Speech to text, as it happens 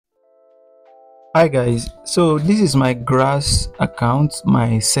Hi guys, so this is my grass account,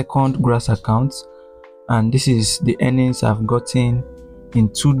 my second grass account, and this is the earnings I've gotten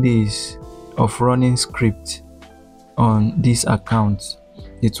in 2 days of running script on this account.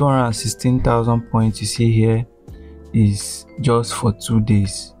 The 216,000 points you see here is just for 2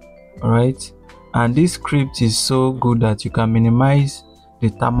 days. All right, and this script is so good that you can minimize the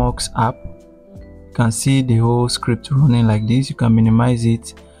Tamox app. You can see the whole script running like this. You can minimize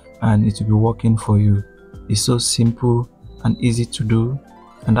it and it will be working for you. It's so simple and easy to do,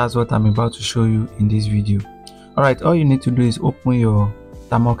 and that's what I'm about to show you in this video. All right, all you need to do is open your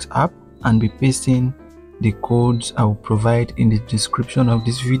Tamox app and be pasting the codes I will provide in the description of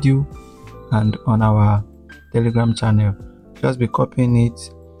this video and on our Telegram channel. Just be copying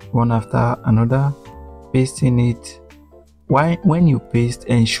it one after another, pasting it. When you paste,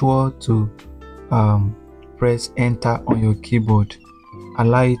 ensure to press enter on your keyboard.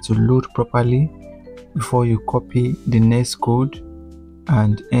 Allow it to load properly before you copy the next code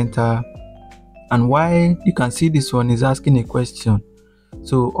and enter. And while you can see this one is asking a question,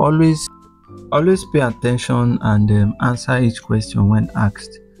 so always pay attention and answer each question when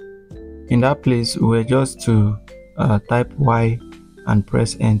asked. In that place, we're just to type Y and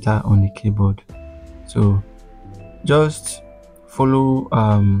press enter on the keyboard. So just follow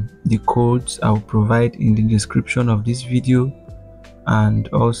the codes I will provide in the description of this video, and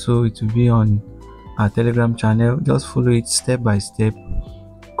also it will be on our Telegram channel. Just follow it step by step,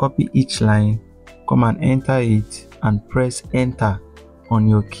 copy each line, come and enter it and press enter on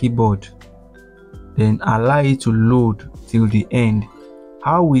your keyboard, then allow it to load till the end.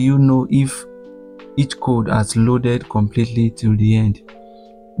 How will you know if each code has loaded completely till the end?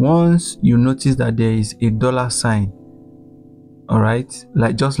 Once you notice that there is a $sign, all right,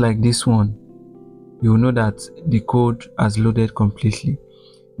 just like this one, you will know that the code has loaded completely.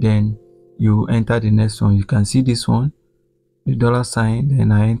 Then you enter the next one. You can see this one, the $sign.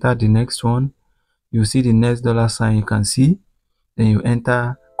 Then I enter the next one. You see the next $sign you can see. Then you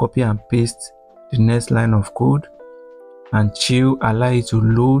enter, copy and paste the next line of code and chill, allow it to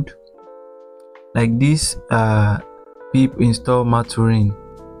load. Like this pip install maturin,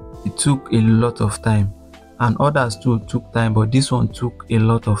 it took a lot of time, and others too took time, but this one took a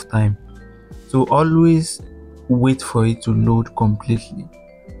lot of time. So always wait for it to load completely.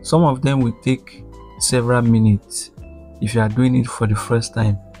 Some of them will take several minutes if you are doing it for the first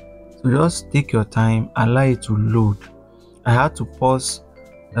time. So just take your time, allow it to load. I had to pause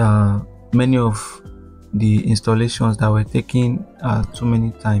many of the installations that were taking too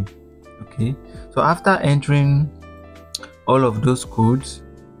many time. Okay, so after entering all of those codes,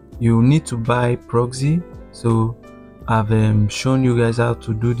 you need to buy proxy. So I've shown you guys how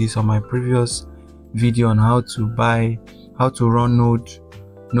to do this on my previous video on how to run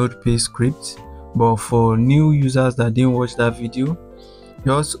node page script. But for new users that didn't watch that video,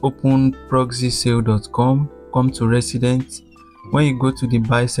 just open proxysale.com, come to resident. When you go to the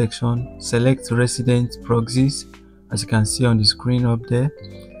buy section, select resident proxies, as you can see on the screen up there.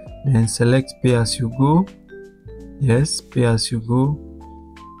 Then select pay as you go. Yes, pay as you go.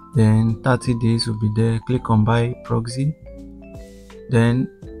 Then 30 days will be there. Click on buy proxy. Then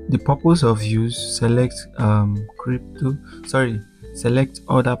the purpose of use, select select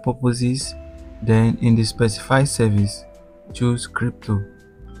other purposes. Then in the specify service, choose crypto.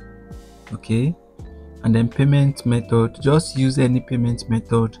 Okay, and then payment method, just use any payment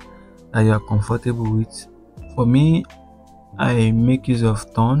method that you are comfortable with. For me, I make use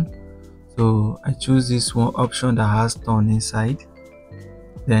of turn, so I choose this one option that has turn inside.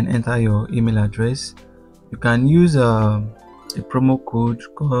 Then enter your email address. You can use a promo code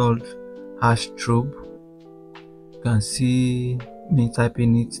called #trobe. You can see me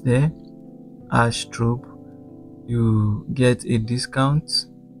typing it there, #trobe. You get a discount.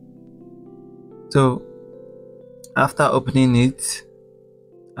 So after opening it,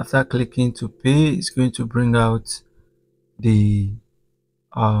 after clicking to pay, it's going to bring out the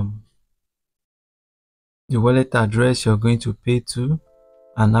wallet address you're going to pay to,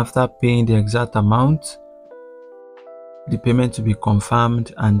 and after paying the exact amount, the payment will be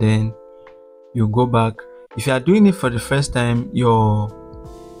confirmed, and then you go back. If you are doing it for the first time, your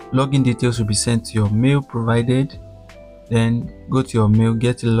login details will be sent to your mail provided. Then go to your mail,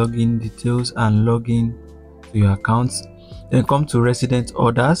 get the login details and log in to your accounts. Then come to resident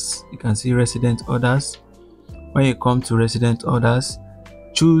orders. You can see resident orders. When you come to resident orders,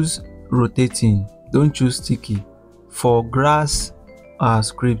 choose rotating, don't choose sticky. For grass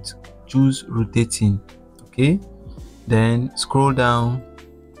script, choose rotating. Okay, then scroll down,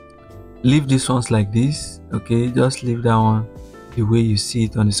 leave these ones like this. Okay, just leave that one the way you see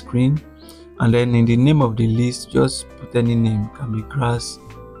it on the screen, and then in the name of the list, just put any name. It can be grass.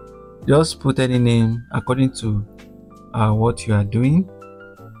 Just put any name according to what you are doing.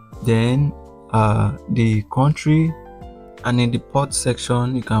 Then the country, and in the port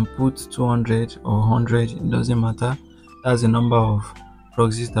section you can put 200 or 100, it doesn't matter. That's the number of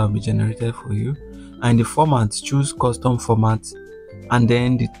proxies that will be generated for you. And the format, choose custom format. And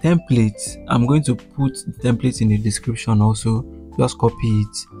then the template, I'm going to put the template in the description also. Just copy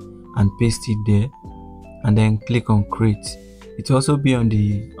it and paste it there, and then click on create. It will also be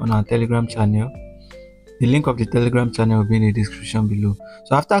on our Telegram channel. The link of the Telegram channel will be in the description below.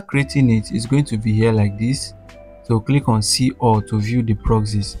 So after creating it, it's going to be here like this. So click on see all to view the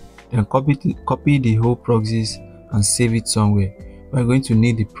proxies. Then copy the whole proxies and save it somewhere. We're going to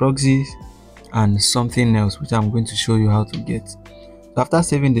need the proxies and something else, which I'm going to show you how to get. So after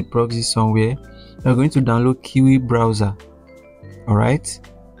saving the proxies somewhere, we're going to download Kiwi browser. Alright,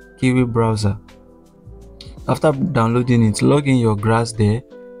 Kiwi browser. After downloading it, log in your grass there.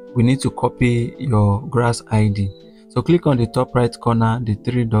 We need to copy your grass ID. So click on the top right corner, the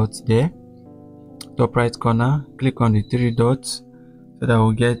 3 dots there. Top right corner, click on the 3 dots so that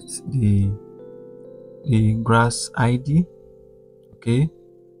we'll get the grass ID. Okay,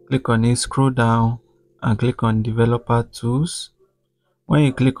 click on it, scroll down and click on developer tools. When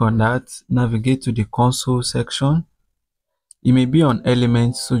you click on that, navigate to the console section. You may be on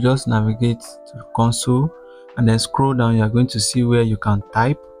elements, so just navigate to the console and then scroll down. You are going to see where you can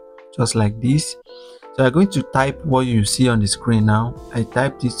type, just like this. So you're going to type what you see on the screen now. I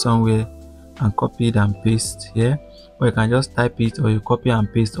typed it somewhere and copy it and paste here, or you can just type it, or you copy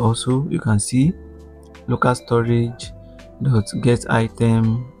and paste also. You can see local storage dot get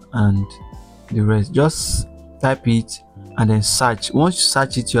item and the rest. Just type it and then search. Once you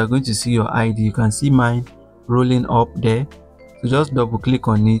search it, you are going to see your ID. You can see mine rolling up there. So just double click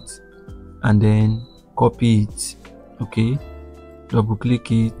on it and then copy it. Okay, double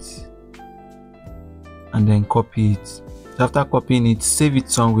click it and then copy it. So after copying it, save it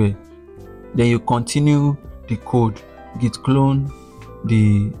somewhere. Then you continue the code, git clone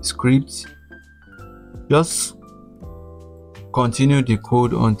the script. Just continue the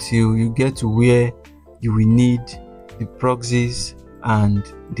code until you get to where you will need the proxies and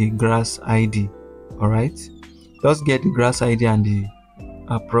the grass ID. All right, just get the grass ID and the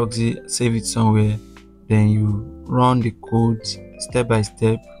proxy, save it somewhere. Then you run the code step by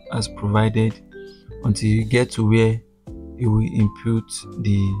step as provided until you get to where you will input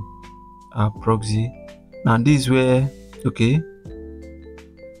the proxy. Now this is where, okay,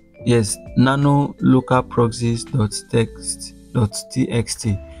 yes, nano local proxies.txt.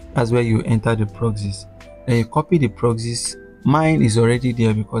 That's where you enter the proxies. Then you copy the proxies. Mine is already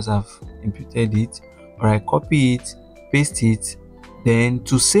there because I've imputed it. Or I copy it, paste it. Then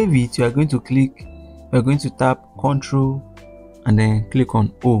to save it, you are going to tap Ctrl and then click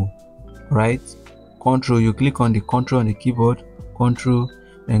on O. Right, Ctrl, you click on the Ctrl on the keyboard, Ctrl,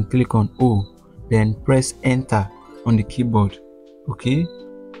 then click on O, then press enter on the keyboard. Okay,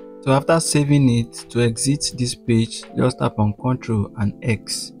 so after saving it, to exit this page, just tap on Ctrl and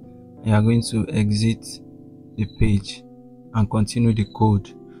X. You are going to exit the page and continue the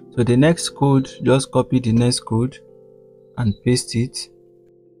code. So the next code, just copy the next code and paste it.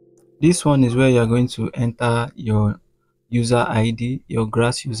 This one is where you are going to enter your user ID, your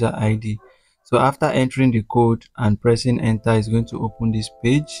grass user ID. So after entering the code and pressing enter, is going to open this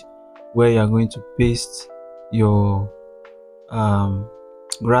page where you are going to paste your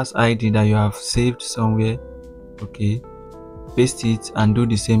grass ID that you have saved somewhere. Okay, paste it and do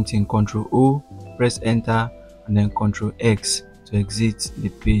the same thing. Ctrl O, press enter, and then Ctrl X to exit the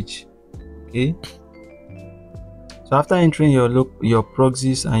page. Okay, so after entering your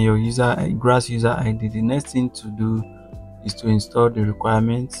proxies and your grass user ID, the next thing to do is to install the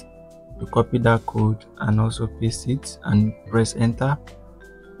requirements. To copy that code and also paste it and press enter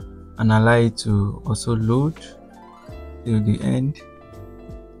and allow it to also load till the end.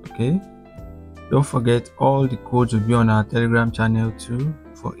 Okay, don't forget all the codes will be on our Telegram channel too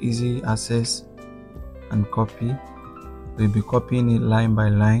for easy access and copy. We'll be copying it line by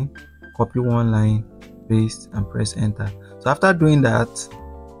line. Copy one line, paste and press enter. So after doing that,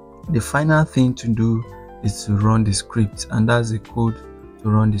 the final thing to do is to run the script, and that's the code to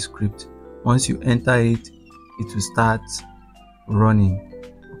run the script. Once you enter it, it will start running.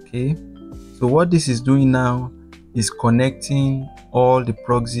 Okay, so what this is doing now is connecting all the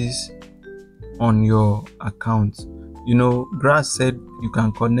proxies on your account. You know, Grass said you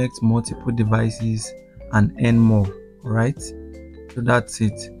can connect multiple devices and earn more. All right, so that's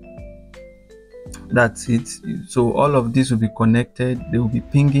it. So all of this will be connected. They will be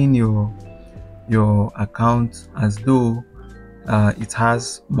pinging your your account as though it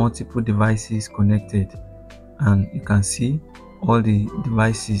has multiple devices connected, and you can see all the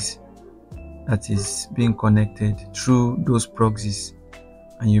devices that is being connected through those proxies,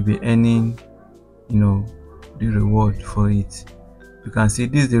 and you'll be earning, you know, the reward for it. You can see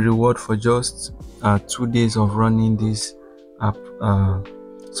this is the reward for just 2 days of running this app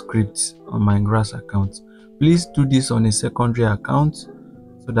script on my grass account. Please do this on a secondary account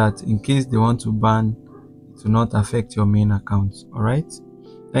so that in case they want to ban, it will not affect your main account. All right,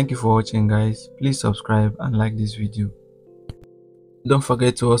 thank you for watching, guys. Please subscribe and like this video. Don't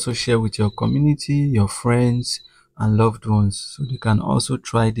forget to also share with your community, your friends and loved ones, so they can also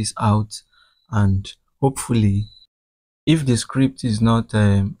try this out, and hopefully, if the script is not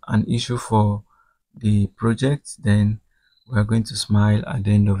an issue for the project, then we are going to smile at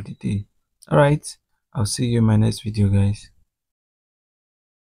the end of the day. All right, I'll see you in my next video, guys.